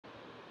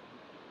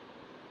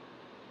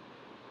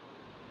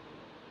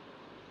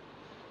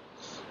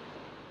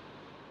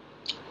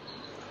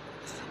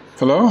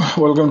Hello,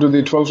 welcome to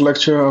the 12th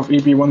lecture of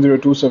EP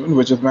 1027,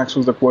 which is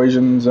Maxwell's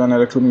equations and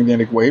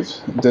electromagnetic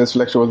waves. This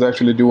lecture was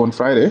actually due on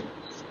Friday.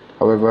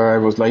 However, I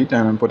was late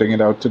and I'm putting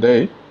it out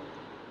today.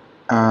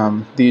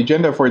 The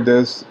agenda for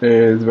this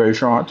is very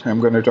short. I'm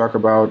going to talk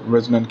about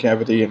resonant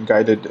cavity and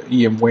guided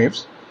EM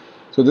waves.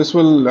 So this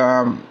will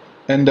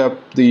end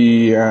up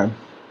the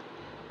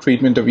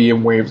treatment of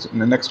EM waves. In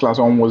the next class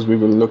onwards, we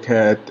will look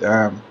at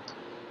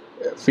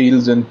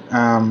fields and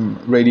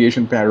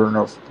radiation pattern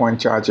of point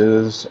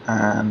charges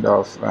and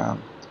of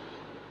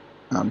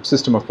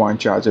system of point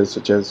charges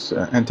such as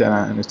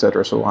antenna and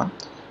etc. so on.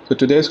 So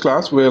today's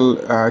class will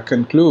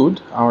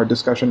conclude our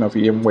discussion of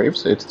EM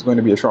waves. It's going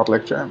to be a short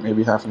lecture,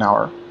 maybe half an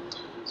hour,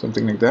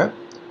 something like that.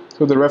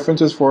 So the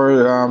references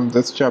for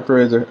this chapter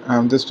is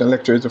this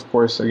lecture is of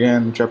course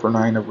again chapter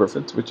 9 of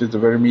Griffiths, which is a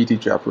very meaty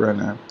chapter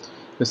and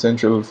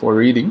essential for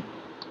reading.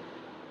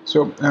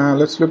 So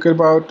let's talk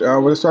about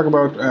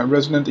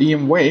resonant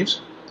EM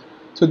waves.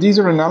 So these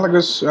are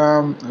analogous.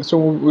 So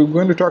we're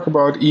going to talk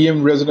about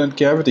EM resonant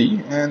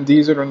cavity, and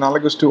these are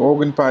analogous to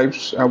organ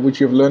pipes,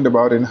 which you've learned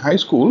about in high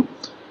school.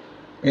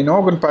 In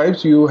organ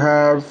pipes, you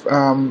have,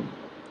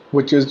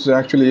 which is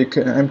actually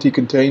an empty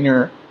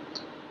container,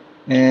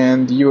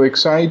 and you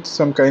excite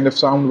some kind of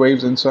sound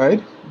waves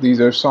inside.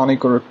 These are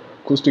sonic or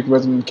acoustic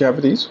resonant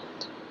cavities.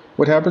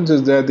 What happens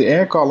is that the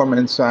air column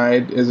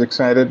inside is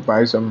excited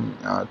by some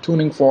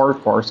tuning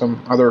fork or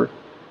some other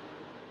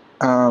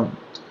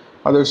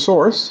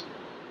source,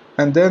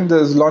 and then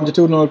there's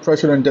longitudinal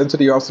pressure and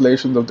density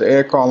oscillations of the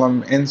air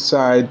column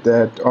inside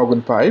that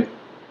organ pipe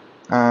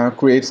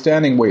create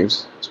standing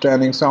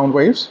sound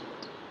waves.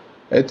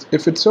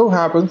 If it so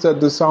happens that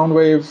the sound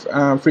wave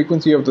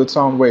frequency of the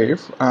sound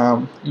wave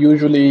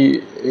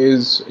usually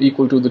is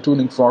equal to the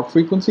tuning fork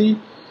frequency,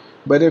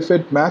 but if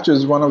it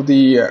matches one of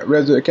the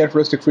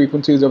characteristic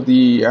frequencies of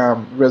the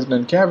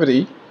resonant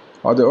cavity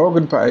or the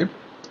organ pipe,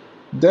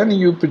 then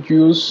you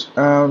produce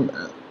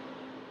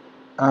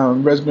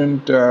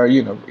resonant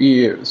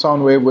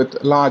sound wave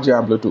with large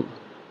amplitude.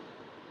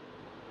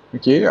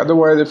 Okay.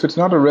 Otherwise, if it's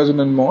not a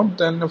resonant mode,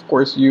 then of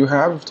course you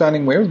have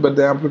standing waves, but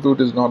the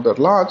amplitude is not that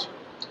large.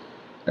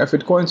 If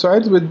it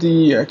coincides with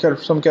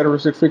some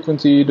characteristic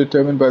frequency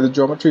determined by the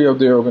geometry of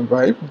the organ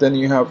pipe, then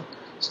you have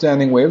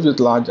standing waves with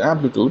large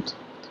amplitude.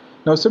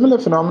 Now, similar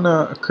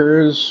phenomena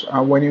occurs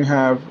when you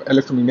have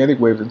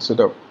electromagnetic waves instead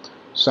of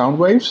sound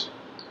waves,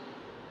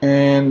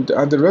 and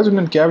the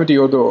resonant cavity,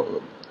 or the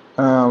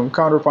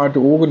counterpart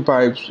to organ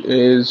pipes,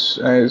 is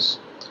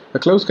a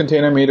closed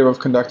container made of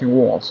conducting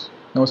walls.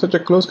 Now, such a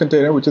closed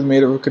container, which is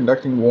made of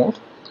conducting walls,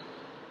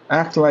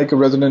 acts like a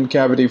resonant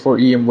cavity for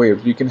EM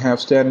waves. You can have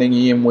standing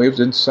EM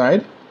waves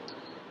inside,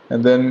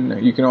 and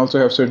then you can also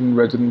have certain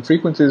resonant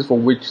frequencies for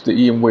which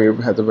the EM wave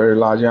has a very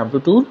large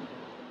amplitude.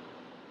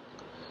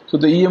 So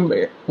the EM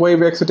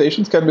wave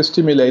excitations can be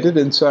stimulated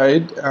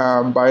inside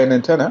by an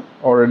antenna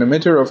or an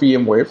emitter of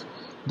EM wave.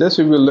 This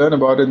we will learn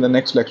about in the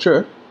next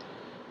lecture.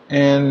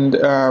 And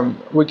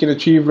we can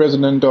achieve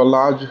resonant or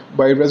large,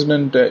 by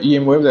resonant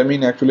EM waves, I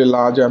mean actually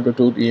large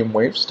amplitude EM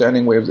waves,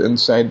 standing waves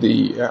inside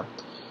the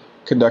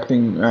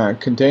conducting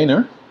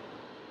container.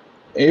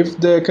 If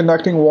the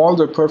conducting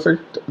walls are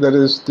perfect, that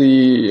is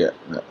the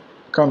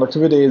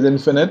conductivity is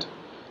infinite,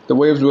 the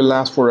waves will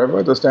last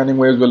forever, the standing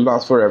waves will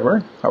last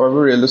forever.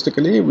 However,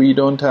 realistically, we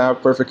don't have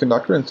perfect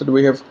conductor. Instead,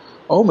 we have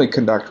ohmic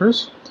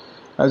conductors.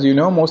 As you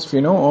know, most of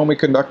you know, ohmic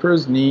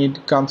conductors need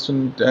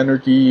constant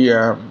energy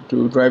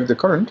to drive the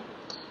current.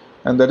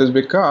 And that is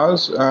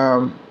because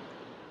the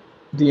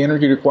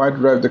energy required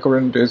to drive the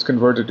current is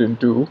converted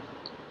into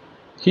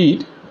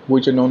heat,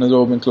 which are known as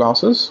ohmic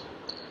losses.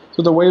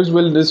 So the waves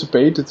will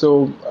dissipate.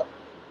 So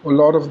a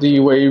lot of the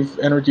wave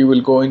energy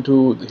will go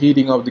into the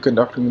heating of the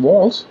conducting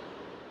walls,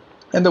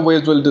 and the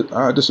waves will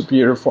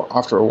disappear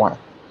after a while.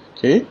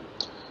 Okay,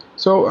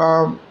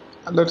 so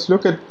let's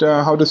look at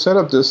how to set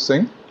up this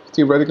thing,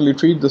 theoretically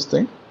treat this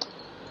thing.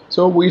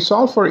 So we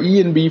solve for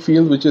E and B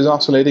field, which is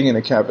oscillating in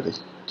a cavity.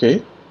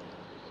 Okay,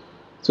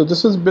 so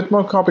this is a bit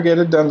more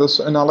complicated than this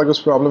analogous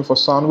problem for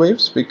sound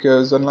waves,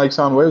 because unlike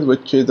sound waves,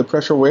 which is the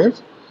pressure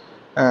wave,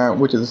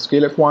 which is a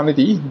scalar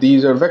quantity,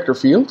 these are vector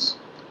fields.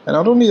 And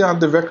not only are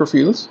they vector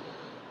fields,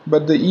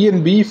 but the E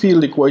and B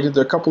field equations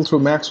are coupled through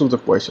Maxwell's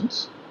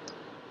equations.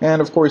 And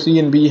of course, E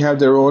and B have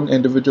their own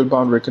individual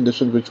boundary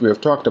conditions, which we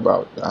have talked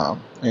about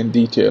in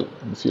detail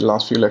in the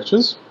last few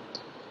lectures.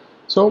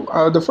 So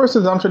the first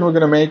assumption we're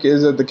going to make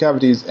is that the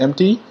cavity is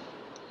empty.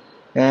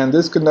 And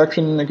this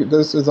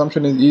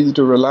assumption is easy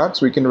to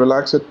relax. We can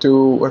relax it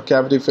to a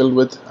cavity filled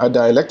with a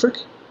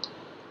dielectric.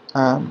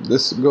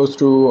 This goes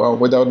through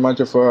without much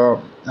of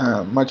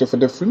a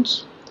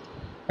difference.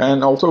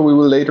 And also, we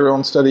will later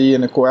on study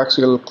in a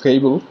coaxial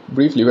cable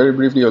very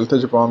briefly. I'll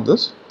touch upon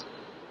this,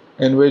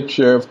 in which,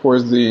 of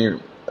course, the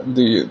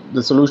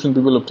solution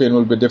we will obtain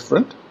will be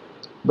different.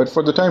 But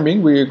for the time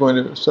being, we are going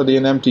to study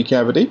an empty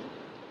cavity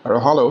or a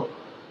hollow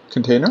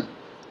container.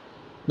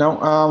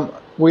 Now,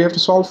 we have to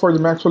solve for the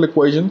Maxwell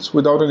equations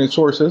without any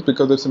sources,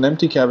 because it's an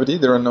empty cavity.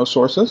 There are no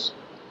sources.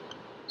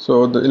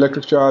 So the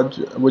electric charge,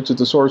 which is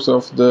the source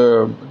of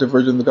the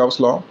divergence of Gauss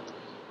law,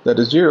 that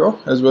is 0,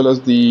 as well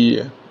as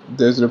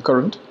there's the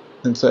current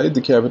inside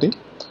the cavity.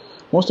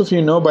 Most of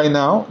you know by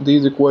now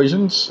these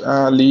equations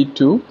lead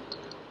to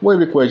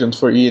wave equations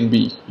for E and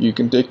B. You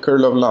can take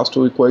curl of last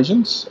two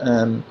equations,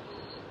 and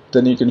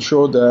then you can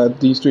show that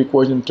these two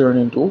equations turn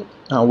into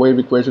a wave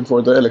equation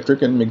for the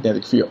electric and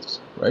magnetic fields.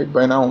 Right?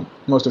 By now,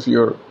 most of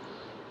you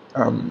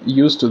are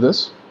used to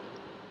this.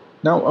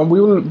 Now,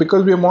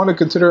 because we want to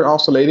consider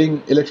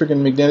oscillating electric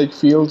and magnetic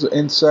fields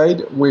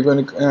inside, we're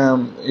going to,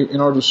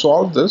 in order to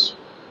solve this,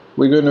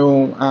 we're going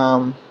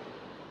to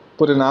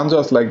put an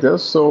ansatz like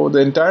this. So the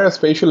entire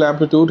spatial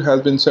amplitude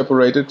has been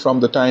separated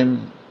from the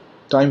time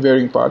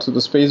varying part. So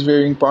the space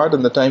varying part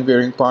and the time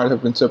varying part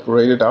have been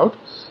separated out.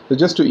 So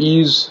just to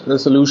ease the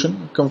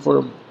solution,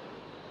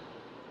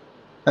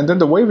 and then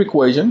the wave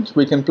equation,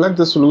 we can plug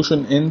the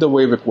solution in the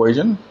wave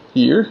equation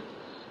here.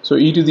 So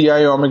e to the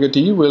I omega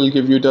t will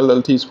give you del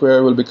L t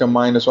square will become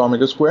minus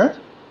omega square.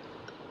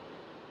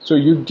 So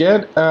you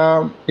get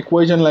an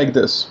equation like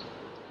this.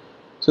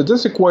 So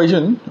this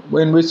equation,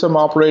 in which some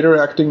operator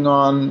acting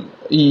on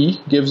E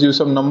gives you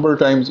some number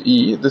times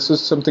E, this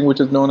is something which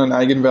is known as an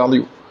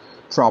eigenvalue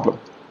problem.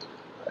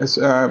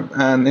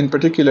 And in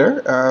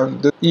particular,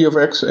 the E of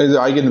x is the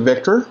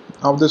eigenvector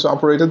of this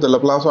operator, the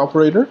Laplace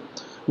operator,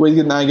 with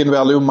an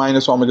eigenvalue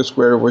minus omega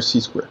square over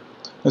c square.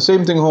 The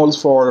same thing holds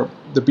for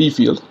the B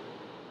field,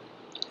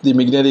 the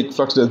magnetic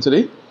flux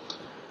density.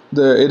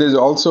 This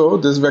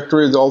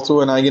vector is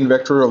also an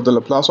eigenvector of the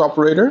Laplace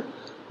operator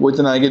with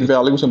an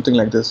eigenvalue, something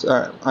like this.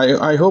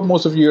 I hope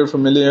most of you are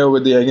familiar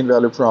with the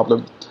eigenvalue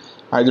problem,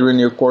 either in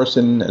your course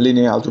in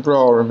linear algebra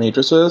or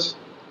matrices.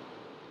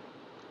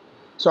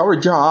 So our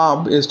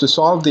job is to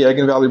solve the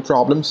eigenvalue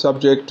problem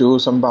subject to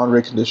some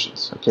boundary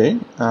conditions. Okay.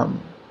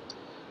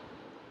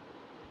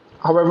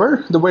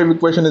 However, the wave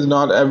equation is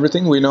not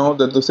everything. We know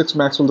that the 6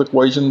 Maxwell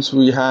equations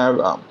we have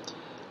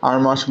are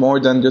much more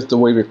than just the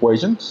wave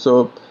equation.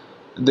 So,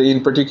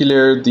 in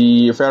particular,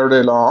 the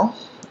Faraday law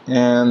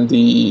and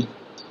the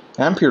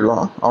Ampere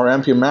law, or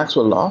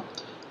Ampere-Maxwell law,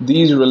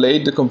 these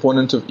relate the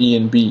components of E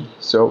and B.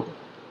 So,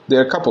 they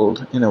are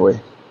coupled in a way.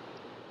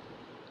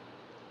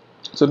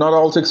 So, not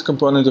all 6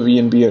 components of E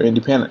and B are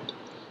independent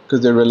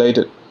because they're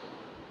related.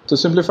 To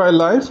simplify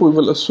life, we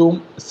will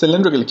assume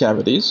cylindrical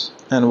cavities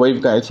and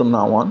waveguides from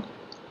now on.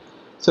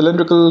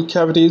 Cylindrical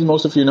cavities,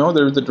 most of you know,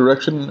 there is the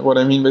direction. What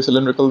I mean by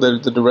cylindrical, there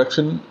is the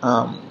direction,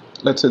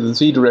 let's say the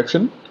z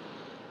direction,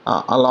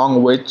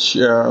 along which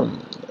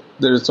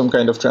there is some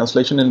kind of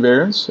translation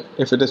invariance.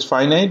 If it is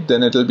finite,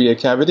 then it will be a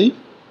cavity.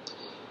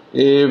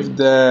 If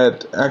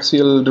that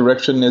axial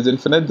direction is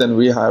infinite, then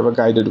we have a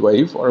guided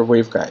wave or a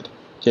waveguide.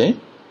 Okay.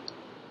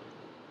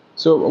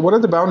 So what are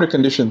the boundary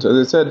conditions?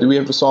 As I said, we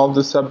have to solve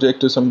this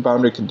subject to some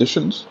boundary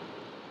conditions.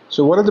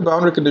 So what are the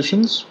boundary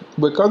conditions?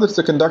 Because it's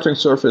a conducting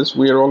surface,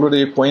 we are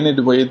already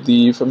acquainted with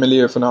the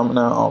familiar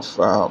phenomena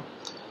of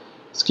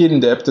skin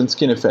depth and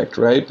skin effect,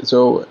 right?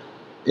 So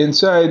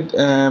inside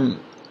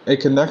a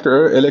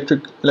conductor,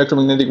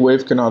 electromagnetic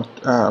wave cannot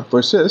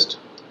persist.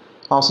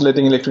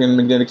 Oscillating electric and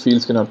magnetic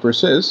fields cannot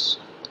persist.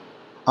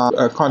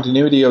 A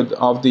continuity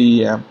of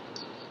the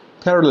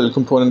parallel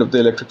component of the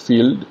electric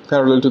field,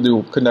 parallel to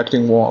the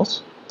conducting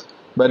walls,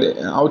 but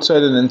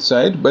outside and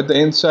inside. But the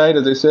inside,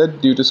 as I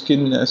said, due to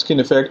skin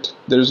effect,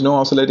 there is no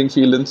oscillating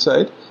field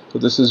inside, so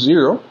this is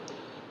 0.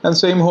 And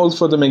same holds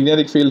for the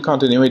magnetic field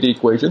continuity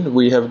equation.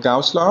 We have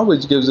Gauss law,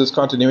 which gives us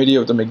continuity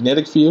of the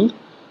magnetic field,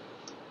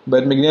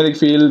 but magnetic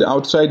field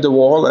outside the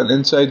wall and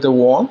inside the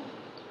wall,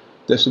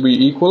 they should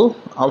be equal.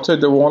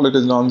 Outside the wall it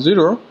is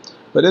non-zero,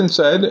 but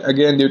inside,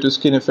 again due to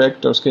skin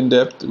effect or skin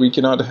depth, we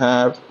cannot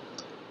have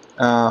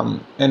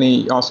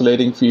any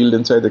oscillating field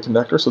inside the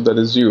conductor, so that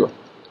is 0.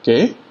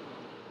 Okay.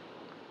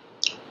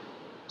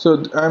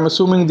 So I'm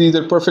assuming these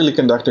are perfectly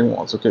conducting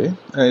walls. Okay,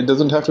 it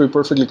doesn't have to be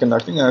perfectly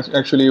conducting.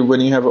 Actually,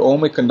 when you have an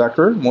ohmic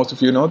conductor, most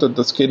of you know that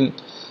the skin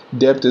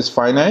depth is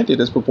finite.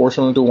 It is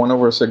proportional to 1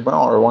 over sigma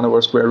or 1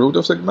 over square root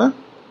of sigma.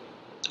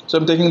 So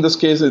I'm taking this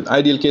case, an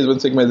ideal case when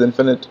sigma is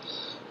infinite.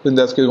 In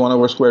that case, 1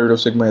 over square root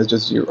of sigma is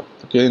just 0.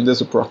 Okay, in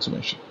this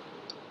approximation.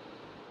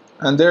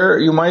 And there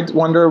you might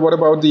wonder, what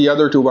about the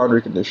other two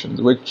boundary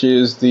conditions, which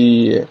is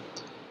the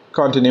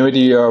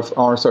continuity of,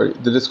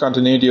 the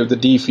discontinuity of the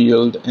D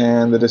field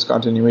and the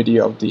discontinuity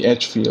of the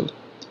H field.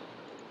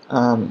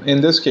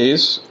 In this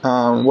case,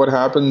 what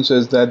happens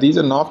is that these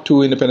are not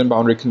two independent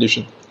boundary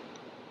conditions.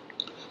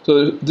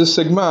 So this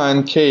sigma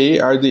and K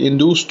are the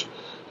induced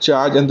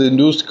charge and the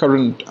induced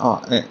current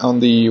on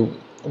the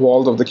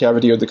walls of the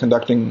cavity or the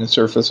conducting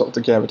surface of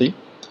the cavity.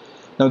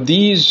 Now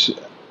these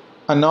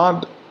are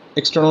not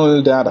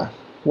external data.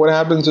 What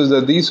happens is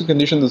that these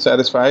conditions are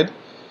satisfied,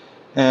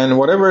 and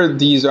whatever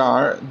these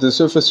are, the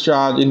surface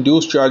charge,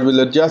 induced charge, will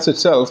adjust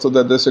itself so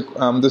that this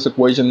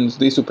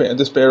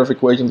pair of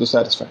equations are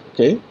satisfied.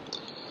 Okay,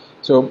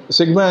 so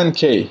sigma and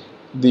K,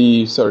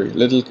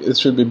 it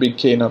should be big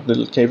K, not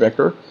little k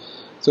vector.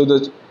 So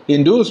the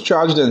induced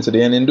charge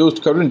density and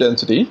induced current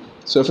density,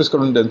 surface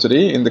current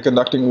density in the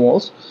conducting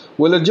walls,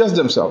 will adjust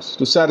themselves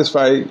to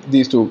satisfy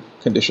these two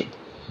conditions.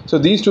 So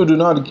these two do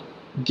not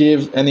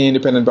give any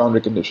independent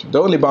boundary condition.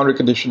 The only boundary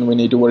condition we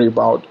need to worry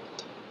about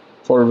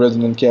for a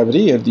resonant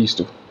cavity are these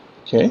two.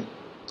 Okay.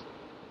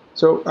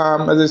 So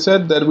as I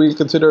said, that we'll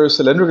consider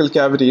cylindrical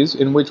cavities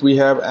in which we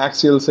have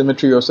axial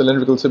symmetry or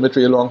cylindrical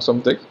symmetry along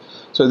something.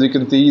 So as you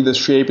can see, the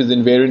shape is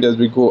invariant as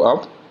we go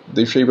up.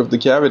 The shape of the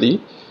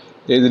cavity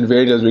is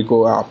invariant as we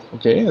go up.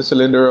 Okay, a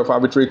cylinder of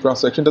arbitrary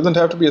cross section doesn't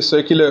have to be a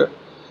circular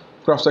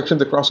cross section.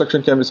 The cross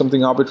section can be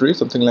something arbitrary,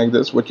 something like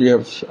this, which you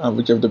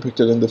have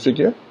depicted in the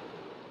figure.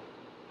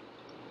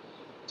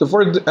 So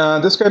for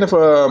this kind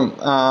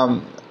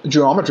of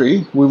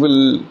geometry, we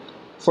will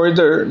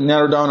further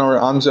narrow down our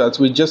ansatz.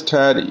 We just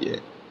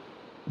had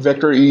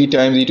vector E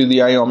times e to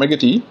the I omega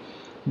t,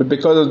 but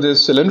because of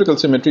this cylindrical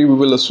symmetry, we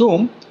will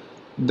assume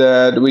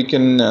that we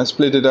can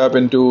split it up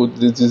into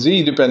the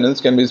z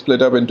dependence can be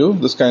split up into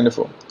this kind of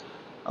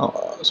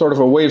a sort of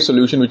a wave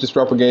solution which is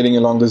propagating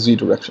along the z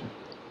direction.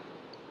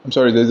 I'm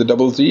sorry, there's a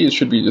double z, it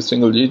should be just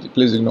single g,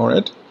 please ignore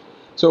it.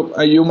 So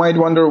you might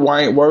wonder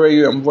why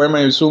am I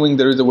assuming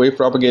there is a wave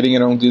propagating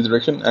around the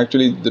direction?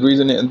 Actually, the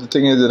reason and the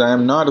thing is that I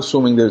am not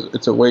assuming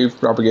it's a wave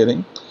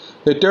propagating.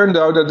 It turned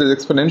out that the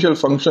exponential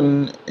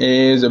function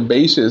is a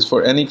basis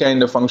for any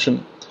kind of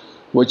function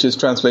which is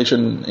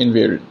translation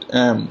invariant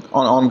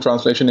on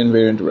translation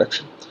invariant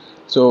direction.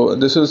 So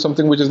this is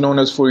something which is known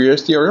as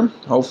Fourier's theorem.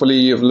 Hopefully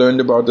you've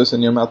learned about this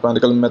in your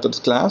mathematical methods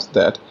class,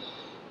 that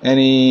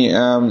any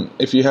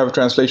if you have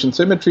translation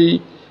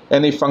symmetry,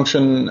 any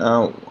function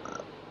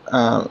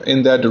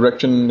in that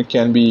direction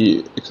can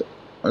be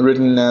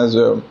written as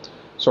a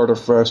sort of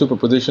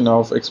superposition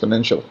of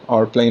exponential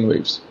or plane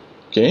waves.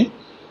 Okay,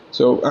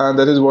 so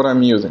that is what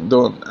I'm using,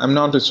 though I'm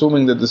not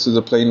assuming that this is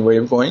a plane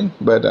wave going,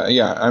 but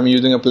yeah, I'm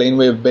using a plane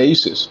wave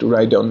basis to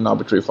write down an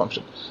arbitrary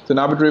function. So an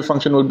arbitrary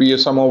function would be a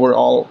sum over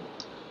all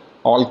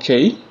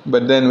k,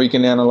 but then we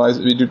can analyze,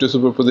 due to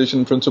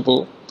superposition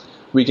principle,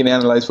 we can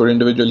analyze for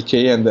individual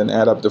k and then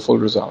add up the full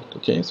result.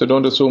 Okay, so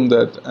don't assume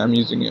that I'm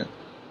using a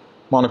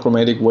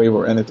monochromatic wave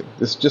or anything.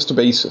 This is just a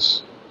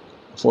basis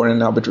for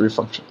an arbitrary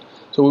function.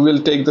 So we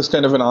will take this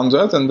kind of an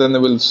ansatz and then we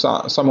will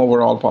sum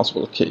over all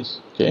possible k's.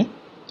 Okay,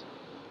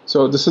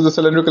 so this is the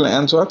cylindrical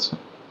ansatz,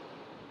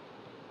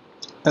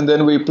 and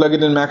then we plug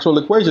it in Maxwell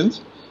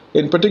equations.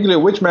 In particular,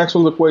 which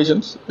Maxwell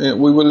equations?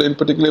 We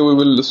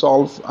will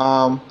solve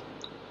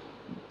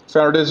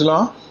Faraday's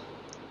law,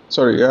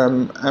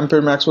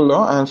 Ampere-Maxwell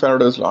law and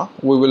Faraday's law.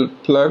 We will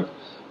plug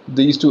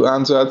these two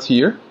ansatz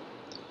here.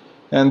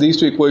 And these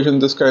two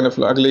equations, this kind of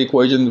ugly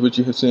equations which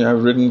you have seen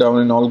I've written down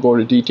in all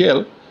gory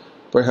detail,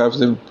 perhaps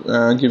they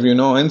give you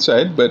no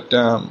insight, but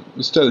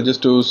still,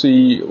 just to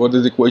see what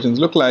these equations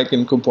look like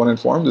in component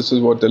form, this is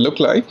what they look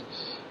like.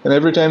 And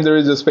every time there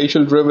is a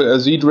spatial derivative, a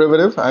z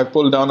derivative, I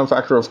pull down a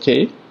factor of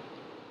k.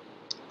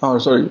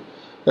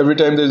 Every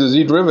time there's a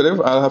z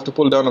derivative, I'll have to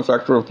pull down a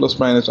factor of plus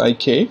minus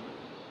ik.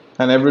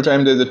 And every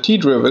time there's a t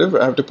derivative,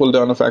 I have to pull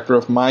down a factor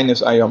of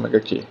minus I omega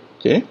k.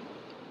 Okay.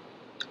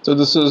 So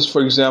this is,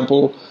 for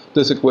example,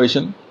 this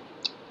equation.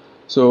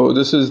 So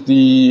this is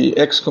the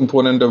x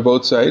component of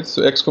both sides.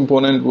 So x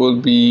component will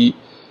be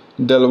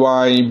del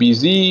y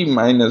bz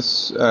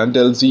minus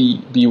del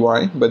z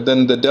by, but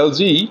then the del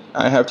z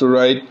I have to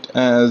write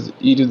as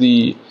e to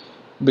the,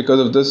 because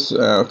of this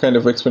kind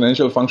of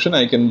exponential function,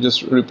 I can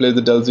just replace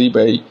the del z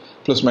by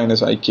plus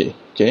minus ik.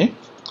 Okay,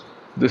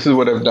 this is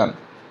what I've done.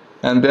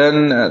 And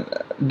then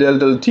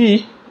del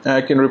t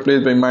I can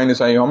replace by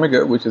minus I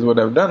omega, which is what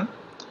I've done.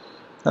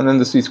 And then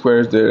the c square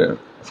is there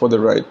for the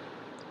right.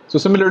 So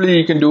similarly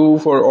you can do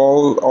for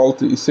all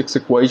the 6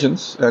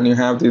 equations, and you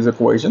have these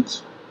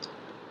equations.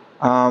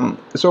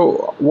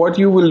 So what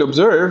you will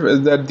observe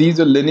is that these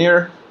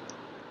are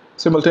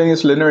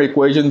simultaneous linear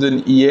equations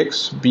in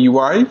ex,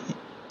 by,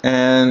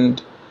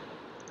 and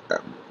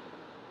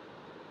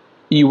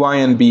ey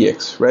and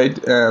bx, right?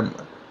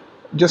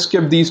 Just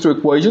skip these two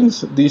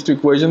equations. These two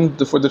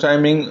equations, for the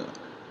timing,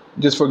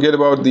 just forget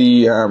about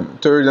the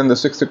third and the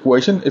sixth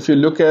equation. If you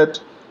look at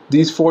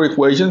these 4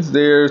 equations,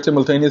 they're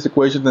simultaneous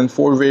equations in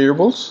 4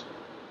 variables,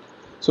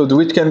 so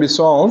which can be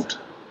solved.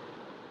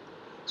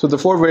 So the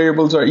 4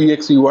 variables are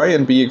ex, ey,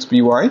 and bx,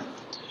 by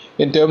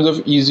in terms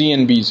of ez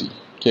and bz.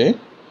 Okay,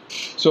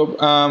 so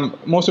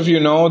most of you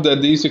know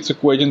that these 6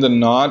 equations are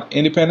not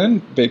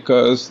independent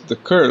because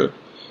the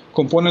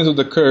components of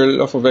the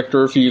curl of a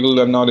vector field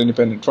are not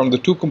independent. From the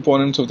 2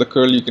 components of the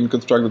curl, you can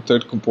construct the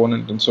 3rd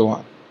component, and so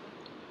on.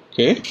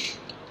 Okay.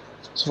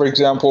 So for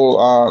example,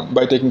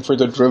 by taking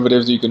further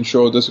derivatives, you can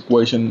show this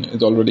equation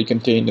is already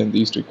contained in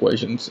these 2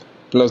 equations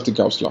plus the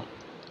Gauss law.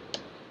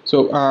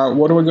 So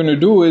what we're going to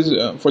do is,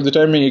 for the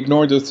time being,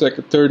 ignore the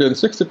 3rd and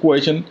 6th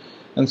equation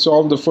and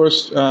solve the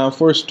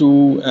first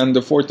 2 and the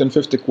 4th and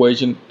 5th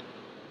equation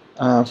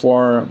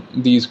for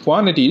these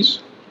quantities,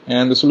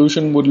 and the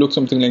solution would look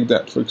something like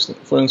that.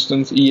 For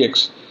instance,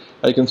 ex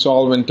I can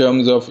solve in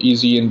terms of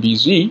ez and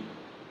bz,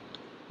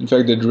 in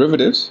fact the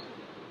derivatives.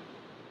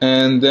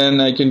 And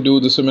then I can do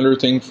the similar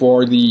thing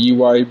for the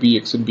ey,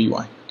 bx, and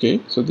by. Okay,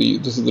 so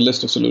this is the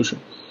list of solution.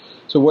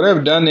 So what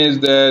I've done is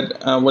that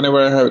whenever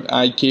I have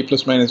ik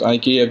plus minus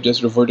ik, I've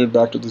just reverted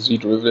back to the z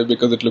derivative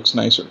because it looks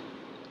nicer.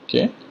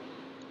 Okay,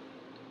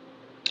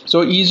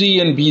 So EZ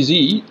and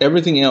BZ,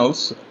 everything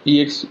else,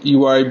 EX,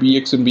 EY,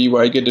 BX, and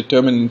BY get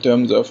determined in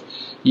terms of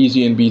EZ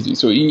and BZ.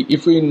 So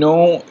if we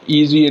know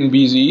EZ and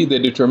BZ, they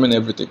determine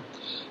everything.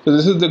 So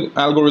this is the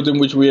algorithm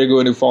which we are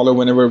going to follow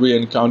whenever we are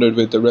encountered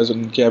with the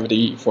resonant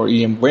cavity for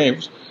EM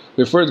waves.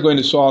 We're first going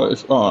to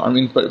solve,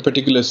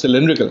 particular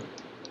cylindrical.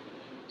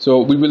 So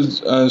we will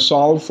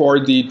solve for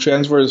the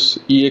transverse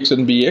EX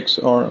and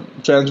BX, or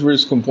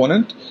transverse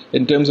component,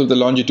 in terms of the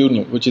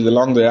longitudinal, which is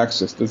along the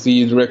axis. The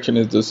Z direction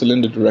is the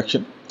cylinder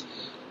direction.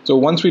 So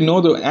once we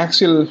know the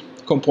axial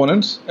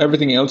components,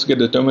 everything else gets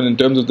determined in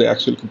terms of the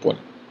axial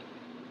component.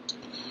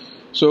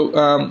 So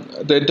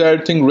the entire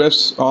thing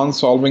rests on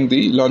solving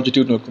the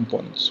longitudinal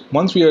components.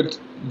 Once we are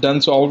done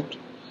solving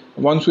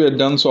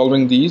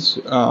these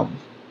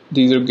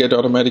will get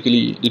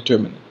automatically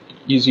determined,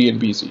 EZ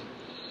and BZ.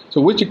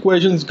 So which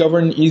equations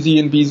govern EZ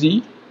and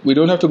BZ? We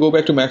don't have to go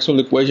back to Maxwell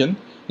equation.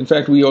 In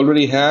fact, we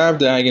already have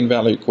the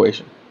eigenvalue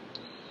equation,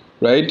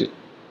 right?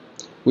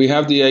 We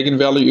have the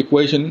eigenvalue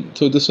equation,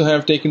 so this will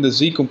have taken the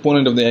Z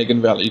component of the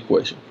eigenvalue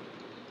equation.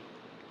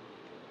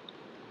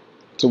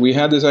 So we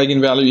have this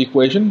eigenvalue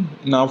equation.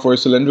 Now for a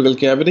cylindrical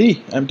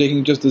cavity, I'm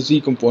taking just the Z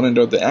component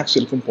or the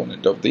axial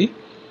component of the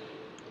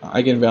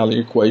eigenvalue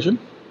equation.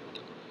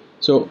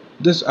 So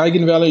this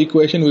eigenvalue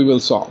equation we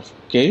will solve,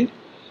 okay?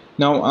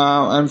 Now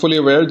I'm fully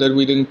aware that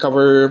we didn't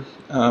cover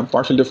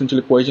partial differential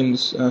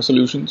equations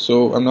solutions,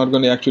 so I'm not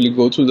going to actually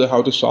go through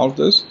how to solve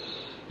this.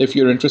 If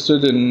you're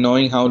interested in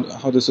knowing how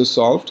this is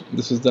solved,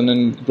 this is done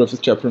in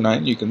Griffith chapter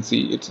 9. You can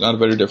see it's not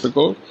very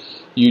difficult.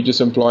 You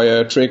just employ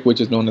a trick which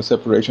is known as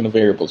separation of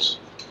variables.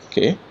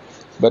 Okay,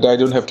 but I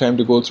don't have time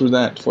to go through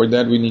that. For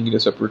that we need a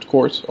separate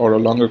course or a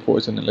longer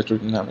course in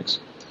electrodynamics.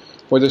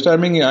 For this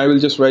timing, I will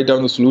just write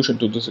down the solution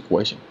to this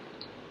equation.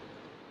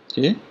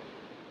 Okay,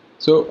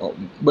 so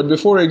but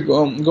before I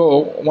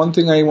go, one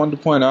thing I want to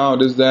point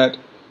out is that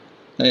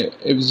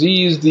if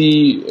Z is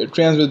the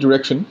transverse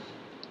direction,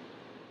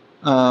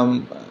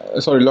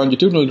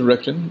 longitudinal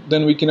direction,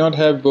 then we cannot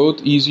have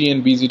both EZ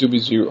and BZ to be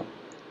 0.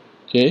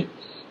 Okay,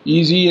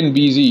 EZ and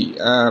BZ,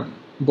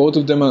 both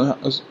of them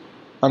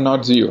are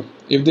not 0.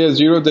 If they are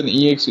 0, then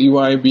EX,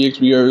 EY, BX,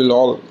 BY will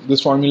all,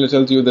 this formula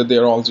tells you that they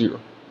are all 0.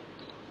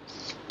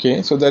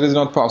 Okay, so that is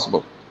not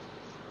possible.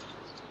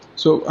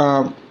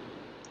 So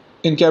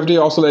in cavity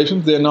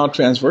oscillations, they are not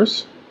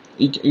transverse.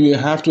 You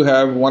have to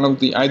have one of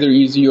the either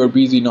EZ or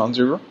BZ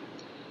non-zero.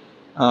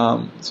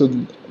 So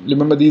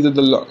remember, these are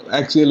the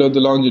axial or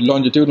the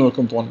longitudinal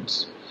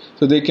components.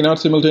 So they cannot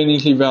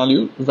simultaneously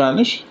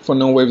vanish for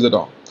no waves at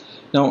all.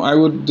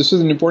 Now this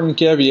is an important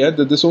caveat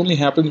that this only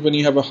happens when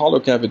you have a hollow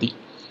cavity.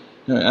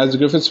 As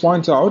Griffiths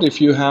points out,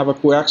 if you have a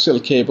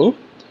coaxial cable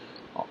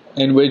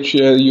in which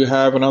you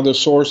have another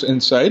source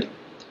inside,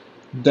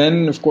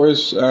 then of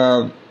course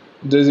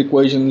these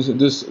equations,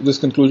 this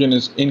conclusion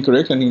is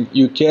incorrect, and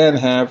you can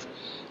have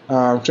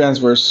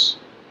transverse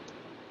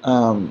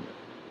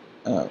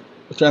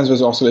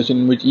oscillation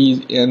in which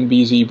E and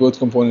BZ both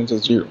components are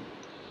 0.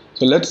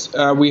 So let's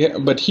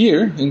but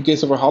here in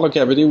case of a hollow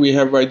cavity, we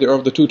have right there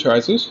of the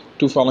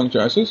two following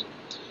choices.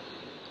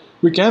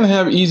 We can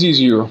have EZ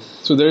 0,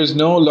 so there is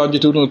no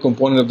longitudinal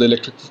component of the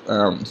electric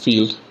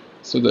field.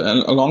 So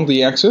along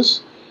the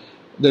axis,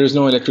 there is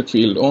no electric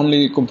field.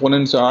 Only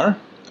components are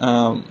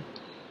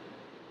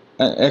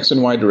X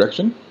and Y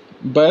direction.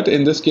 But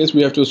in this case,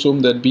 we have to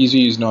assume that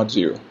BZ is not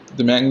 0.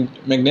 The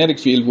magnetic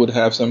field would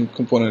have some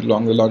component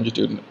along the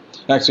longitudinal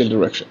axial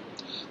direction.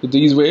 So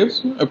these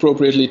waves,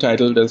 appropriately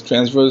titled as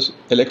transverse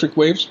electric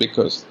waves,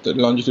 because the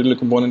longitudinal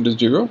component is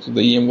 0, so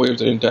the EM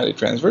waves are entirely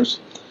transverse.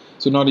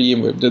 So not an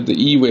EM wave, the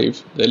E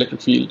wave, the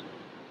electric field,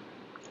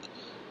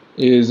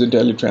 is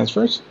entirely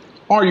transverse.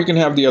 Or you can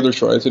have the other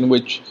choice in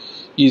which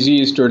EZ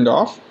is turned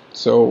off.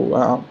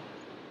 So,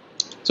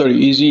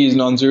 EZ is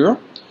non-zero,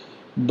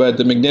 but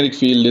the magnetic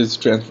field is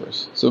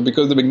transverse. So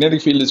because the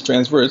magnetic field is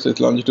transverse, its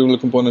longitudinal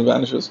component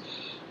vanishes.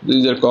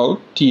 These are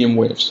called TM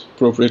waves,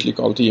 appropriately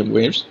called TM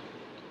waves.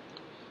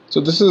 So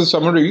this is a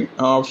summary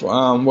of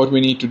what we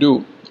need to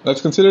do.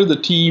 Let's consider the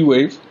TE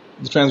wave,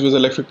 the transverse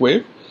electric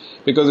wave.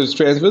 Because it's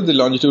transverse, the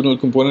longitudinal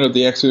component of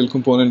the axial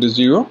component is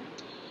 0,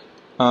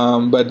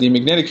 but the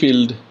magnetic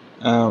field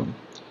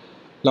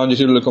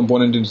longitudinal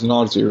component is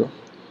not 0.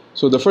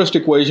 So the first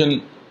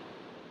equation,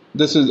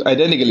 this is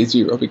identically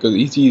 0 because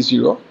EZ is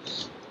 0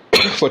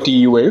 for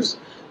TE waves.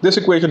 This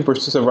equation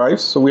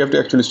survives, so we have to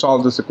actually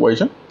solve this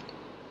equation.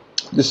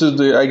 This is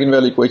the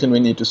eigenvalue equation we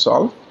need to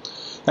solve,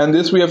 and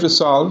this we have to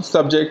solve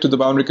subject to the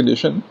boundary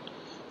condition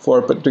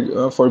for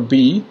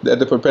B, that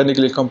the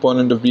perpendicular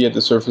component of B at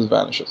the surface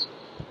vanishes.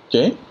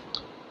 Okay,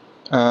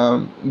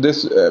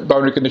 this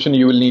boundary condition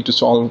you will need to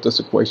solve this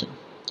equation.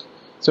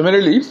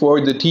 Similarly, for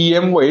the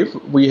TM wave,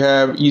 we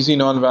have EZ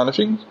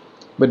non-vanishing,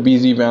 but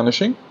BZ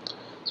vanishing.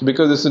 So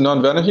because this is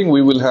non-vanishing,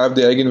 we will have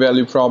the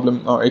eigenvalue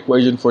problem or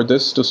equation for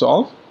this to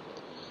solve.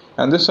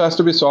 And this has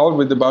to be solved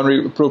with the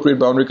appropriate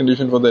boundary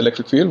condition for the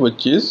electric field,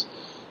 which is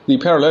the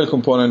parallel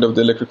component of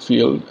the electric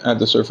field at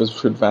the surface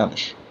should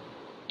vanish.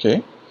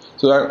 Okay,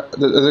 so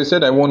as I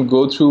said, I won't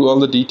go through all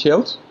the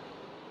details.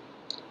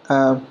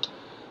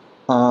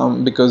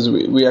 because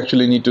we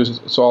actually need to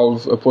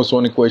solve a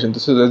Poisson equation.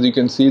 This is, as you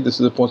can see, this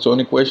is a Poisson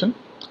equation.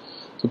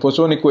 So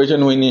Poisson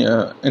equation, we need,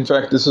 in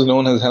fact, this is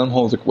known as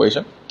Helmholtz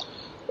equation.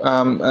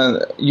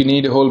 You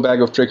need a whole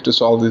bag of tricks to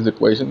solve these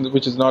equations,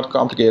 which is not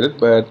complicated,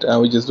 but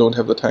we just don't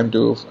have the time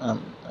to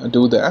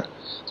do that.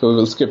 So we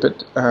will skip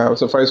it.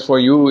 Suffice for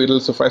you, it will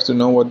suffice to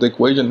know what the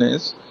equation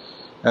is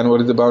and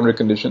what is the boundary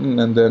condition,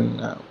 and then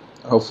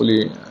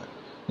hopefully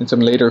in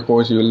some later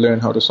course you will learn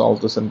how to solve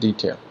this in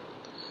detail.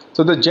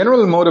 So the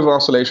general mode of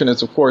oscillation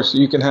is, of course,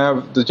 you can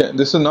have,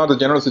 this is not a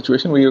general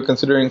situation, we are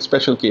considering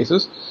special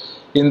cases.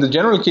 In the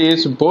general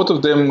case, both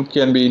of them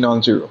can be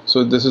non-zero.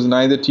 So this is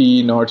neither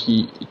T nor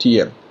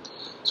Tm.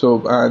 So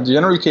the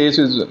general case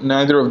is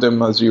neither of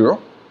them are zero.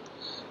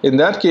 In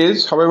that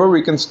case, however,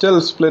 we can still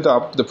split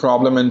up the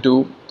problem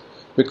into,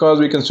 because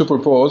we can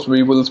superpose,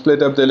 we will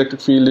split up the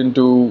electric field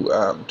into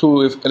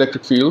two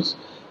electric fields,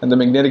 and the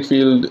magnetic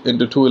field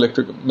into two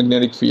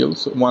electromagnetic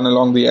fields, one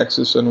along the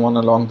axis and one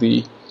along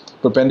the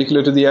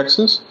perpendicular to the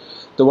axis.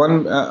 The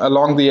one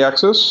along the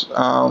axis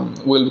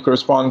will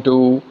correspond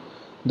to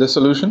this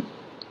solution,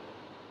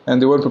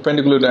 and the one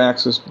perpendicular to the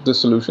axis, this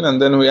solution,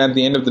 and then at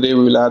the end of the day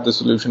we will add the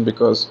solution,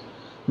 because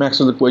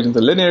Maxwell's equations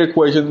are linear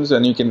equations,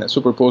 and you can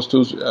superpose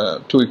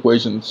two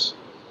equations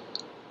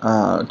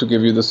to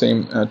give you the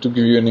same, to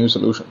give you a new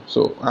solution.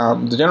 So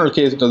the general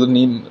case doesn't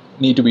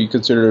need to be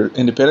considered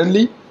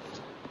independently.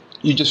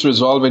 You just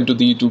resolve into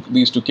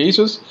these two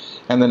cases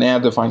and then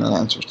add the final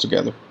answers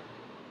together.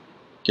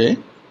 Okay.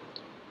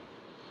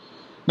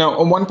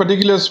 Now, one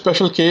particular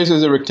special case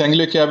is a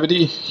rectangular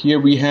cavity. Here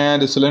we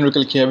had a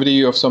cylindrical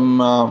cavity of some,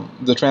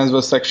 the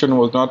transverse section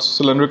was not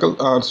cylindrical,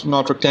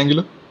 not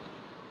rectangular.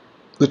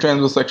 The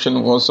transverse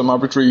section was some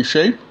arbitrary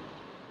shape.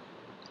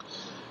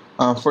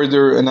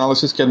 Further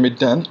analysis can be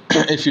done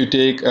if you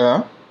take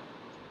a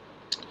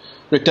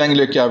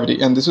rectangular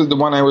cavity, and this is the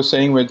one I was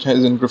saying, which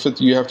has in Griffith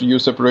you have to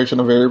use separation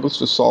of variables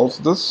to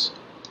solve this.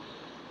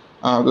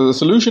 The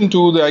solution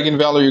to the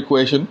eigenvalue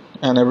equation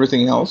and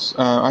everything else,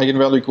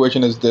 eigenvalue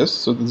equation is this,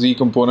 so the z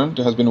component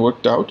has been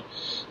worked out.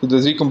 So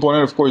the z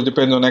component, of course,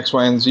 depends on x,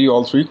 y, and z,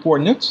 all three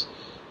coordinates,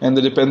 and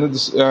the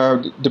dependence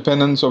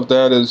of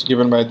that is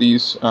given by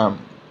these,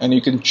 and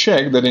you can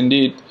check that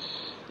indeed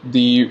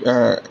the,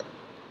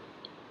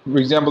 for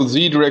example,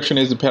 z direction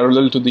is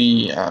parallel to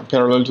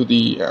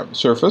the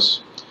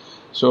surface.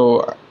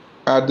 So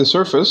at the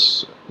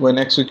surface, when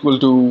x equal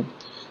to,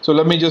 so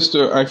let me just,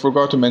 I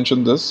forgot to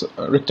mention this,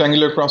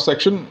 rectangular cross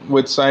section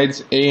with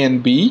sides A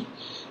and B,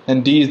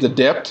 and D is the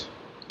depth,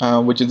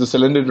 which is the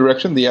cylinder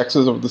direction, the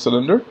axis of the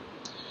cylinder.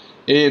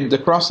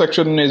 The cross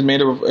section is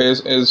made of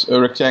is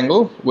a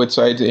rectangle with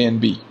sides A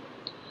and B.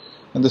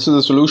 And this is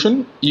the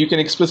solution. You can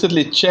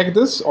explicitly check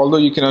this, although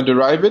you cannot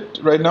derive it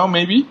right now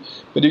maybe,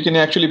 but you can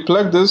actually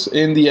plug this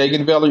in the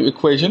eigenvalue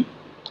equation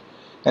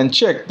and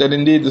check that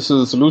indeed this is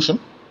the solution.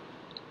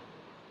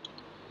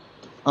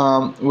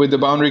 With the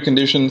boundary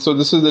condition, so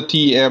this is the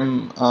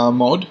TM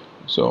mode.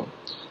 So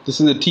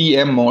this is a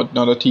TM mode,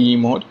 not a TE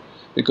mode,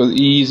 because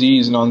EZ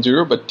is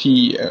non-zero, but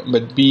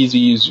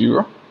BZ is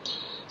zero.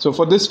 So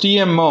for this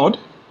TM mode,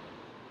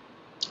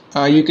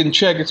 you can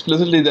check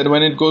explicitly that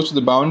when it goes to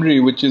the boundary,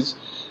 which is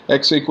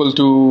x equal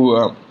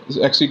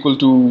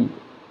to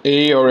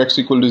A or x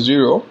equal to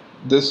 0,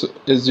 this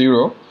is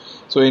 0.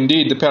 So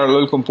indeed the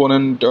parallel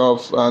component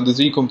of the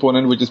z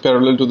component, which is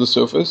parallel to the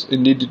surface,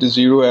 indeed it is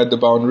 0 at the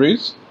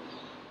boundaries.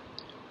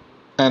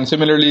 And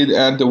similarly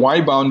at the y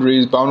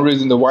boundaries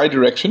in the y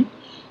direction,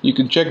 you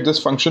can check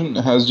this function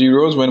has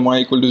zeros when y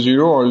equal to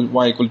 0 or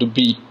y equal to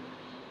b,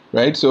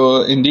 right?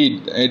 So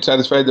indeed it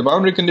satisfies the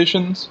boundary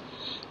conditions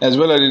as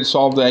well as it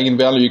solves the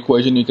eigenvalue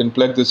equation. You can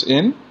plug this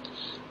in.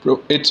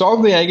 It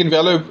solves the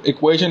eigenvalue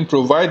equation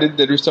provided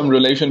there is some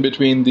relation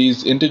between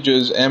these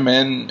integers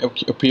mn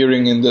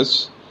appearing in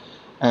this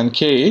and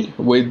k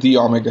with the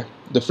omega,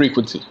 the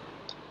frequency.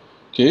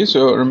 Okay,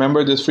 so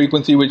remember this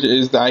frequency, which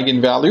is the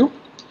eigenvalue.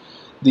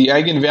 The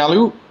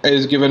eigenvalue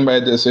is given by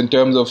this in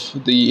terms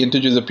of the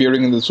integers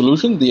appearing in the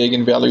solution. The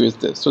eigenvalue is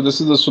this. So this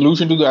is the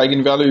solution to the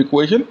eigenvalue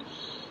equation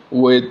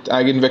with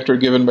eigenvector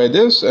given by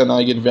this and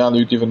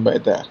eigenvalue given by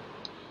that.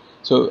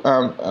 So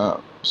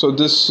so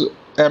this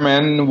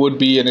mn would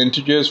be an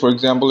integers. For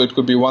example, it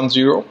could be 1,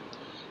 0.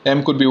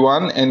 M could be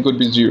 1, n could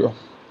be 0.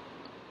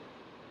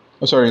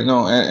 Oh, sorry,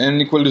 no,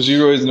 n equal to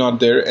 0 is not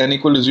there. N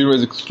equal to 0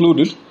 is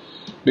excluded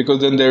because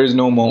then there is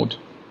no mode.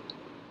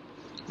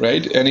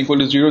 Right, n equal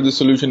to 0, the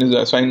solution is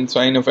a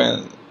sign of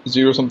a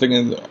 0 something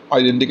is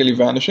identically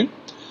vanishing.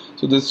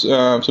 So this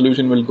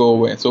solution will go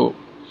away. So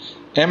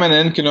m and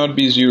n cannot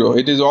be 0.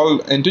 It is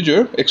all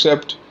integer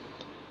except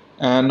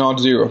not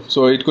 0.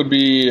 So it could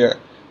be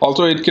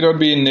also it cannot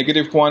be in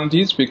negative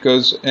quantities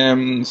because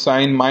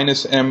sine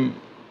minus m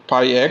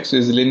pi x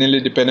is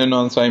linearly dependent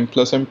on sine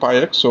plus m pi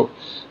x. So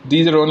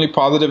these are only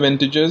positive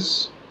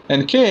integers,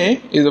 and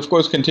k is of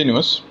course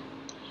continuous.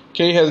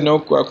 K has no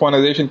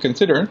quantization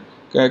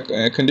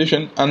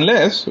condition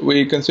unless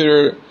we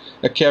consider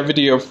a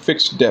cavity of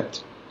fixed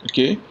depth.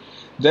 Okay,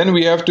 then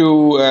we have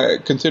to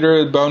consider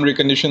a boundary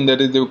condition,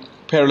 that is the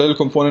parallel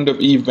component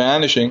of E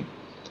vanishing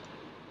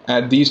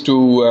at these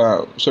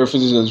two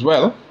surfaces as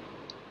well,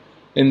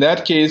 in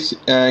that case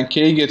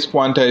K gets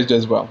quantized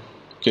as well.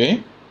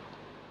 Okay.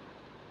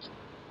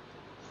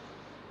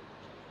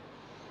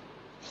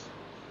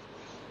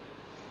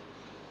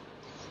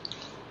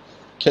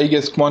 K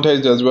gets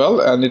quantized as well,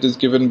 and it is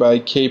given by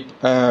K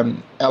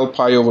L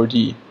pi over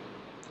D.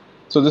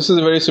 So this is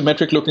a very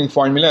symmetric looking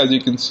formula, as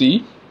you can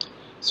see.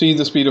 C is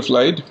the speed of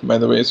light, by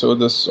the way, so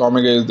this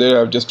omega is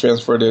there. I've just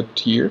transferred it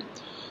here.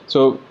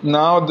 So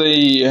now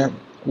the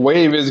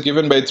wave is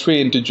given by three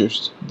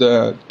integers.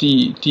 The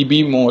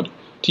TB mode,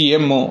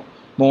 TM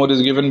mode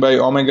is given by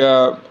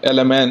omega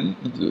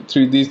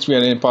LMN. These three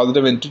are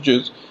positive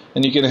integers,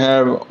 and you can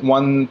have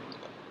 1,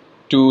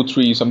 2,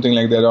 3, something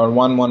like that, or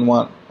 1, 1,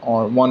 1,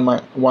 or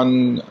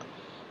 1,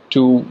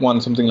 2,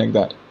 1, something like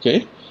that.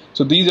 Okay.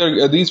 So these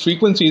are these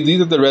frequencies.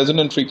 These are the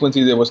resonant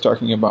frequencies I was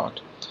talking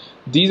about.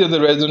 These are the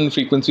resonant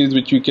frequencies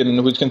which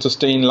can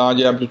sustain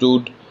large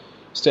amplitude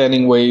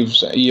standing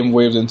waves, EM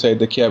waves inside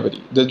the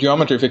cavity. The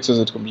geometry fixes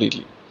it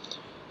completely.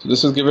 So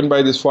this is given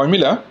by this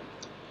formula.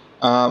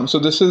 So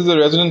this is the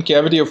resonant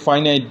cavity of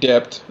finite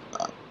depth.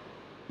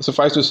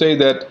 Suffice to say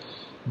that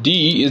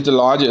D is the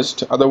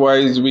largest.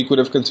 Otherwise, we could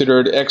have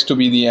considered X to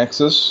be the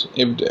axis.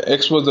 If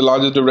X was the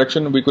largest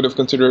direction, we could have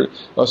considered.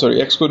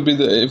 X could be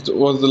if it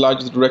was the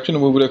largest direction,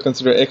 we would have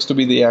considered X to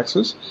be the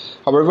axis.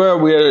 However,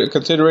 we are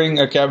considering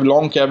a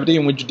long cavity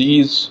in which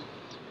D is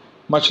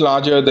much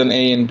larger than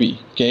A and B.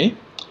 Okay.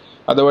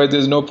 Otherwise,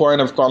 there's no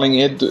point of calling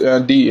it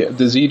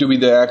the Z to be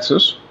the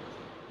axis.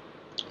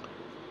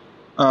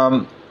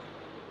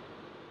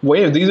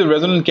 These are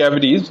resonant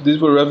cavities. These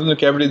were resonant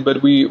cavities,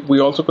 but we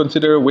also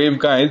consider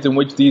waveguides in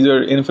which these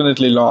are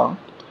infinitely long.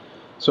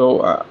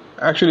 So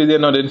actually, they're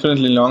not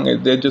infinitely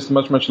long. They're just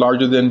much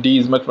larger than D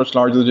is much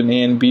larger than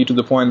A and B, to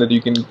the point that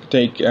you can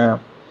take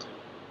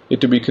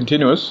it to be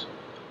continuous.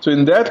 So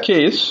in that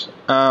case,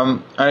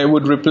 I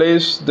would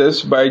replace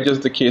this by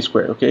just the K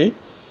square. Okay,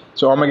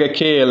 so omega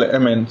K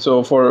Lmn.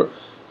 So for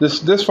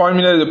this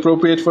formula is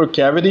appropriate for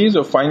cavities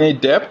of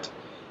finite depth.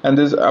 And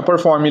this upper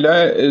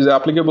formula is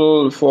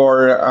applicable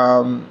for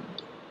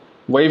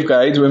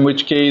waveguides in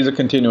which K is a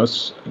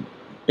continuous.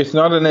 It's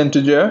not an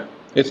integer.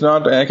 It's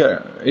not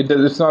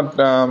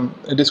a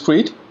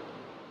discrete,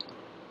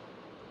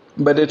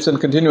 but it's a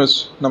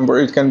continuous number.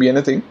 It can be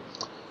anything.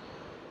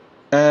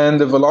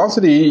 And the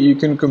velocity you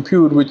can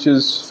compute, which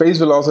is phase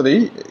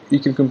velocity, you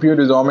can compute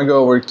as omega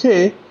over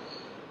K.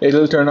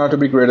 It'll turn out to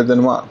be greater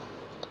than 1.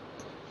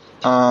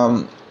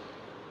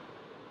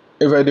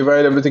 If I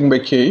divide everything by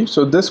K,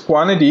 so this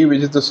quantity,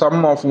 which is the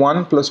sum of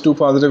 1 plus 2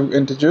 positive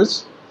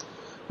integers,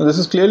 now this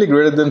is clearly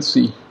greater than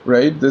C,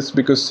 right? This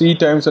because C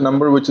times a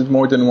number which is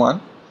more than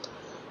 1.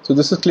 So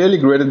this is clearly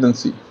greater than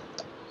C.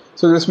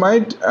 So this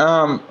might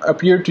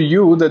appear to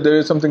you that there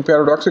is something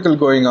paradoxical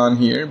going on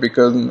here,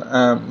 because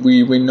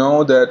we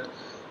know that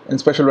in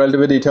special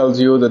relativity tells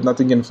you that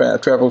nothing can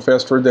travel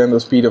faster than the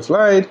speed of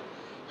light.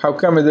 How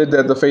come is it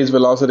that the phase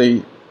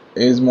velocity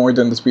is more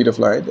than the speed of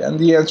light? And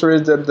the answer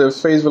is that the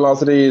phase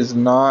velocity is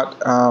not,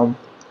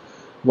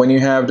 when you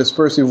have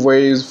dispersive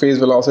waves, phase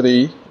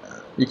velocity,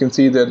 you can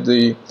see that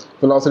the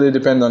velocity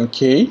depends on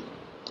K.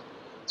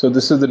 So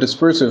this is the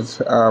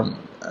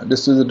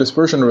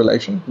dispersion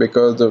relation,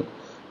 because the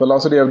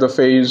velocity of the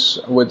phase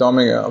with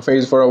omega,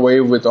 phase for a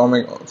wave with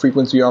omega,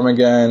 frequency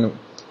omega and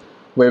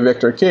wave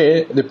vector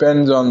K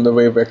depends on the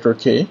wave vector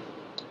K.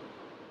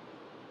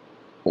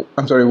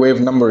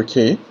 Wave number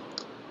K.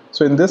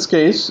 So in this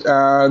case,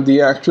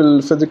 the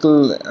actual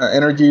physical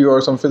energy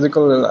or some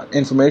physical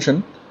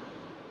information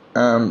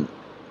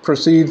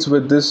proceeds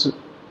with this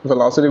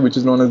velocity, which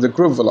is known as the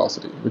group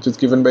velocity, which is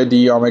given by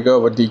d omega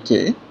over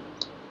dk.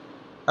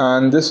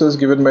 And this is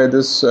given by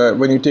this,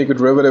 when you take a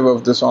derivative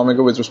of this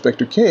omega with respect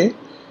to k,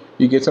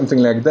 you get something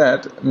like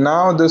that.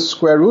 Now this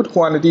square root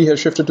quantity has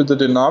shifted to the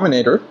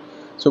denominator.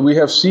 So we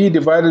have c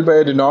divided by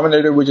a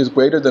denominator which is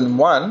greater than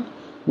 1,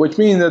 which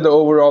means that the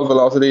overall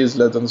velocity is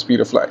less than the speed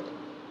of light.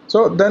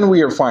 So then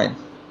we are fine.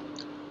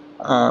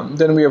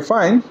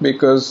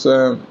 Because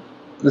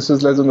this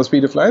is less than the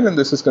speed of light, and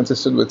this is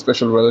consistent with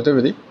special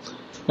relativity.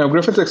 Now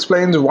Griffith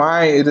explains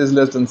why it is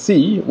less than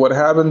c. What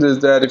happens is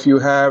that if you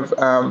have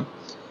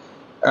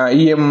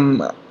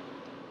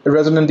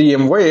resonant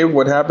EM wave,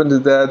 what happens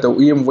is that the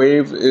EM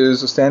wave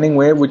is a standing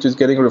wave which is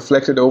getting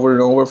reflected over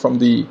and over from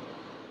the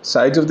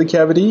sides of the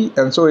cavity,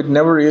 and so it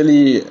never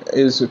really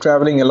is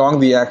traveling along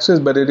the axis,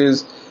 but it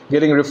is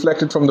getting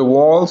reflected from the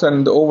walls,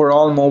 and the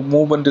overall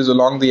movement is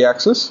along the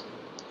axis.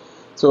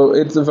 So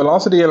the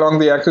velocity along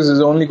the axis is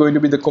only going to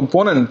be the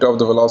component of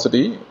the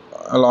velocity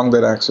along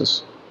that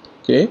axis,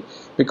 okay?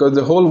 Because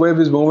the whole wave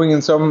is moving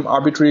in some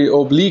arbitrary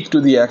oblique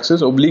to the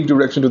axis, oblique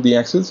direction to the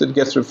axis. It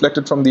gets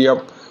reflected from the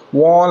up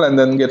wall and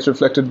then gets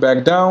reflected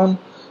back down,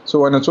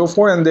 so on and so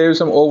forth, and there is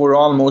some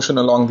overall motion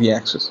along the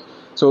axis.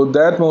 So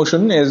that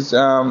motion is,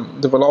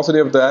 the velocity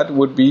of that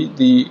would be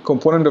the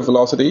component of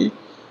velocity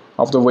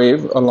of the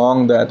wave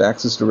along that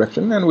axis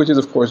direction, and which is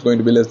of course going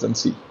to be less than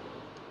c.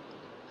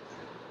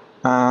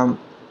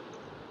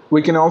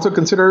 We can also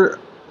consider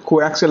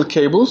coaxial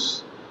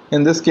cables.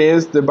 In this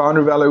case, the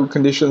boundary value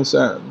conditions,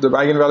 the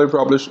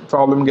eigenvalue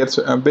problem gets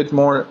a bit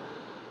more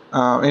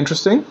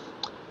interesting.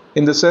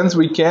 In the sense,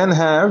 we can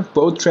have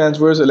both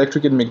transverse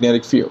electric and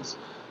magnetic fields.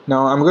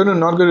 Now, I'm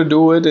not going to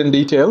do it in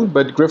detail,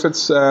 but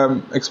Griffiths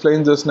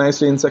explains this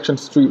nicely in section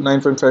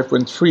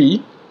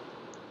 9.5.3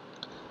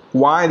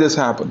 why this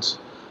happens.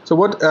 So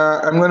what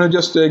I'm going to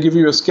just give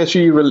you a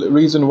sketchy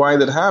reason why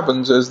that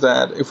happens is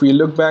that if we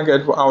look back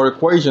at our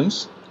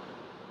equations,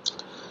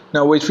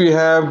 now which we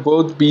have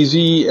both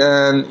BZ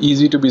and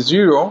EZ to be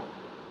 0.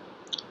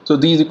 So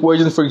these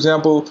equations, for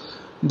example,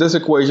 this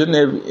equation,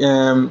 if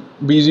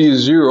BZ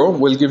is 0,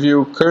 will give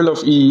you curl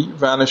of E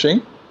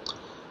vanishing.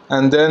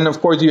 And then,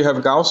 of course, you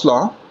have Gauss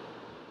law,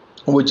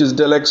 which is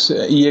del x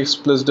Ex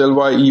plus del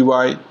y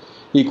Ey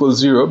equals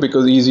 0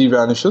 because Ez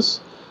vanishes.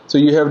 So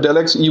you have del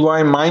x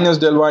Ey minus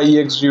del y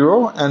Ex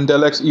 0 and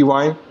del x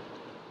Ey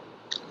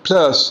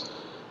plus,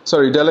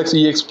 del x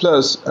Ex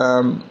plus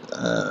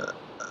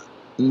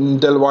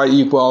del y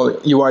Ey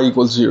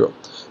equals 0.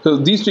 So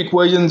these two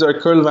equations are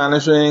curl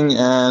vanishing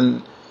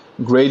and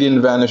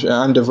gradient vanishing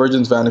and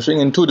divergence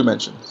vanishing in 2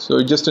 dimensions.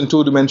 So just in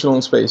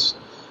 2-dimensional space.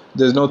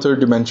 There's no third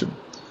dimension.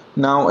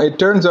 Now it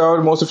turns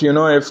out, most of you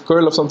know, if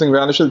curl of something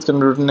vanishes, it's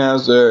going to be written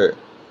as a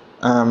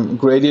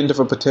gradient of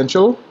a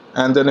potential,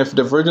 and then if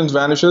divergence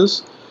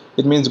vanishes,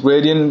 it means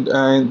gradient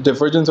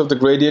divergence of the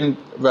gradient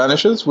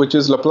vanishes, which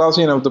is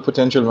Laplacian of the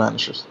potential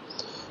vanishes.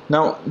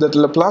 Now that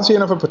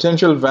Laplacian of a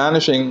potential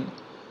vanishing,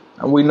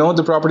 we know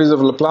the properties of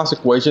a Laplace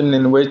equation,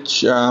 in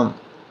which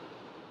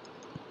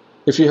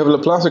if you have a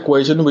Laplace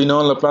equation, we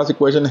know a Laplace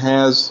equation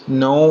has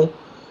no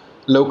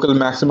local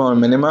maxima or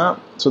minima.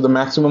 So the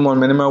maximum or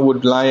minima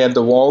would lie at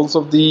the walls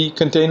of the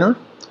container,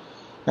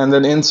 and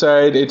then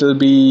inside it will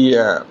be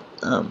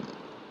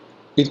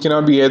it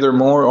cannot be either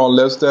more or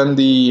less than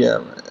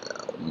the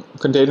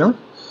container.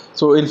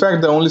 So in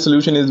fact, the only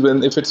solution is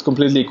if it's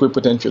completely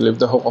equipotential, if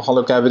the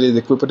hollow cavity is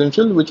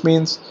equipotential, which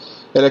means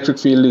electric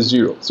field is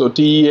 0. So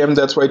TEM,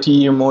 that's why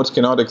TEM modes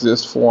cannot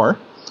exist for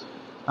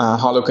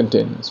hollow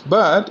containers.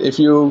 But if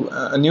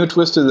a new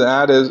twist is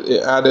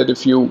added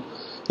if you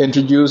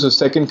introduce a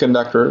second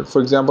conductor,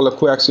 for example a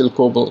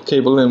coaxial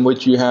cable in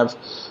which you have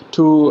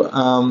 2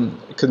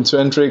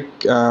 concentric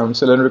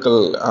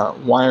cylindrical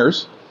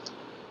wires,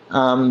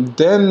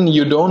 then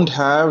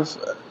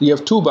you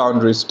have 2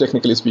 boundaries,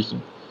 technically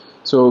speaking.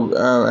 So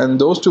and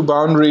those 2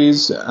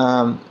 boundaries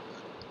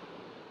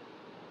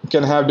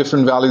can have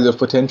different values of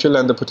potential,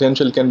 and the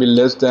potential can be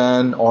less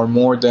than or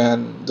more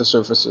than the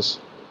surfaces.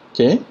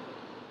 Okay,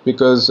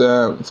 because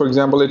for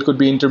example, it could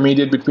be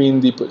intermediate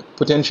between the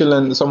potential,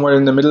 and somewhere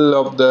in the middle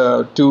of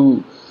the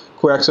 2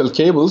 coaxial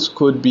cables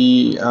could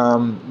be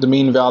the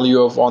mean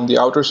value of on the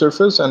outer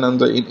surface, and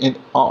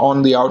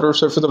on the outer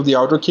surface of the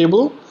outer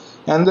cable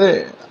and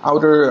the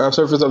outer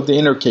surface of the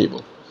inner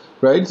cable,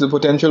 right? The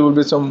potential will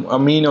be a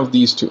mean of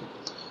these 2.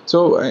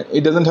 So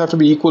it doesn't have to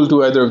be equal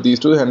to either of these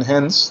 2, and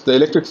hence the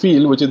electric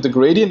field, which is the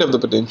gradient of the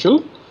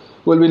potential,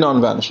 will be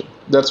non-vanishing.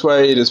 That's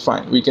why it is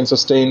fine. We can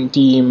sustain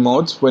TEM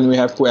modes when we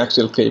have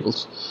coaxial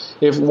cables.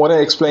 If what I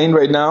explained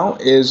right now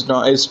is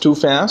too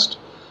fast,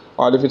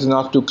 or if it is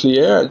not too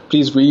clear,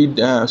 please read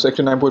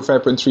section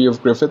 9.5.3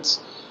 of Griffiths.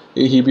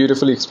 He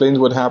beautifully explains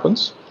what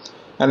happens.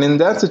 And in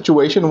that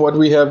situation, what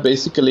we have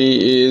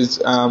basically is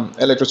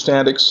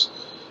electrostatics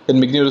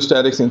and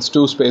magnetostatics in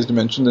 2 space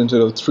dimensions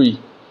instead of 3.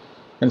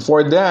 And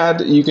for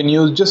that, you can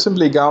use just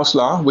simply Gauss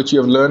law, which you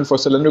have learned for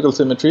cylindrical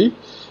symmetry.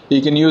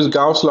 You can use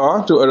Gauss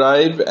law to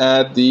arrive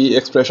at the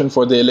expression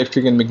for the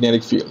electric and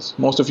magnetic fields.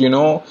 Most of you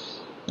know,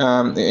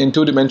 in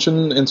 2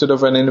 dimension, instead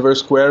of an inverse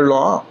square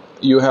law,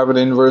 you have an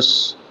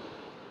inverse,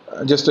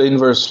 just an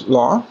inverse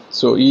law.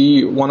 So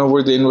E 1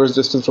 over the inverse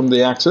distance from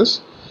the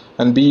axis,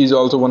 and B is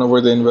also 1 over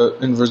the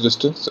inverse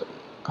distance.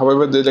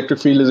 However, the electric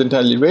field is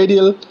entirely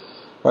radial,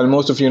 while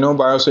most of you know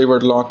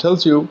Biot-Savart law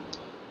tells you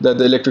that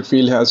the electric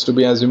field has to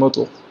be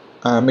azimuthal,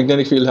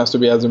 magnetic field has to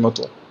be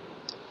azimuthal.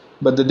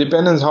 But the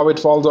dependence, how it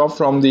falls off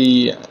from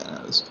the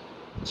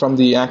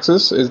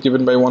axis, is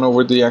given by 1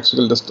 over the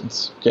axial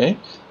distance. Okay,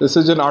 this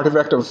is an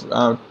artifact of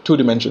 2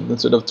 dimensions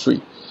instead of 3,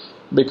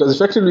 because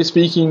effectively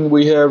speaking,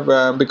 we have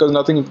because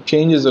nothing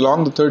changes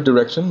along the 3rd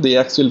direction, the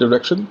axial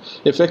direction.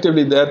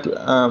 Effectively, that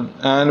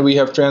and we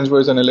have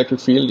transverse and electric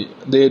field.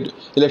 The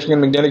electric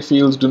and magnetic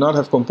fields do not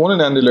have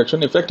component and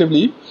direction.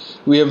 Effectively,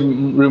 we have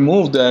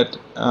removed that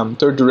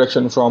 3rd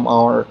direction from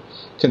our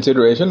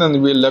consideration,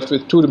 and we're left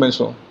with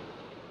 2-dimensional.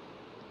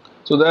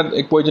 So that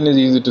equation is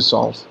easy to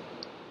solve.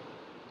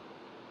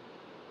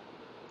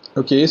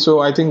 Okay, so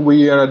I think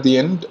we are at the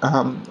end.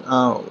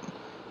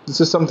 This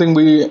is something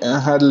we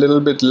had a little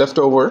bit left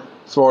over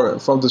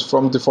on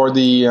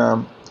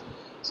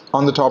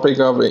the topic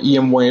of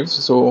EM waves.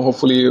 So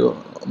hopefully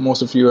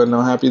most of you are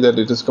now happy that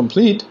it is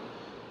complete.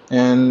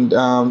 And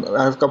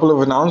I have a couple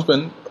of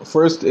announcements.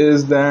 First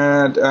is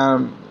that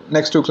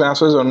next 2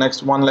 classes, or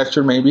next 1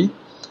 lecture maybe,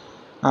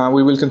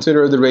 we will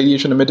consider the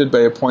radiation emitted by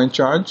a point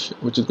charge,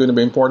 which is going to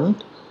be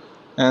important.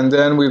 And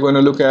then we're going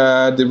to look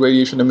at the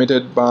radiation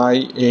emitted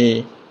by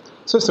a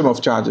system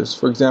of charges,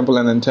 for example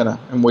an antenna,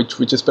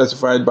 which is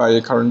specified by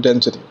a current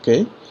density.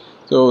 Okay,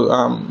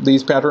 So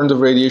these patterns of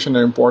radiation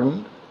are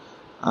important.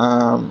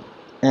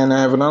 And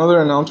I have another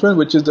announcement,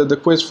 which is that the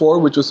quiz 4,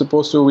 which was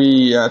supposed to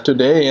be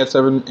today at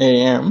 7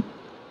 a.m.,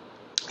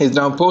 is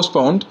now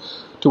postponed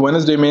to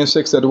Wednesday, May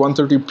 6th at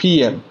 1:30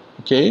 p.m.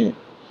 Okay,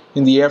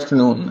 in the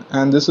afternoon.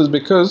 And this is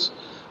because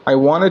I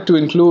wanted to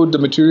include the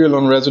material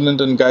on resonant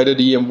and guided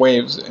EM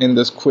waves in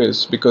this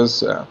quiz,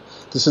 because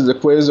this is a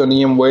quiz on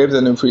EM waves,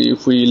 and if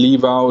we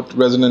leave out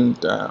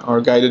resonant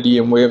or guided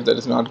EM wave, that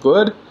is not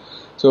good.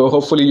 So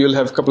hopefully you'll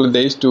have a couple of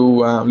days to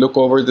look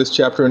over this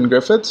chapter in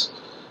Griffiths,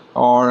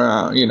 or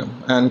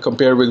and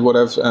compare with what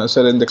I've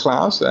said in the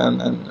class,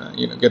 and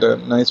get a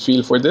nice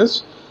feel for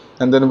this,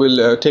 and then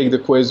we'll take the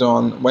quiz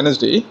on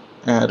Wednesday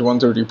at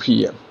 1:30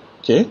 p.m.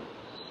 Okay.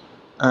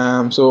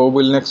 So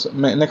we'll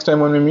next time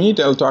when we meet,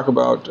 I'll talk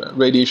about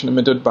radiation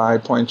emitted by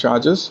point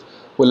charges.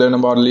 We'll learn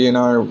about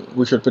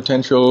Liénard-Wiechert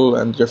potential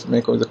and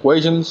Jeff-Markov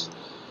equations,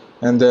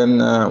 and then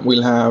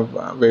we'll have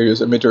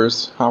various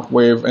emitters, half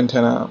wave,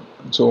 antenna,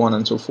 and so on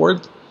and so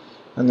forth.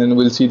 And then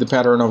we'll see the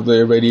pattern of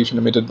the radiation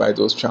emitted by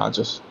those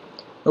charges.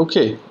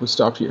 Okay, we'll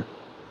stop here.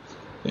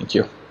 Thank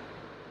you.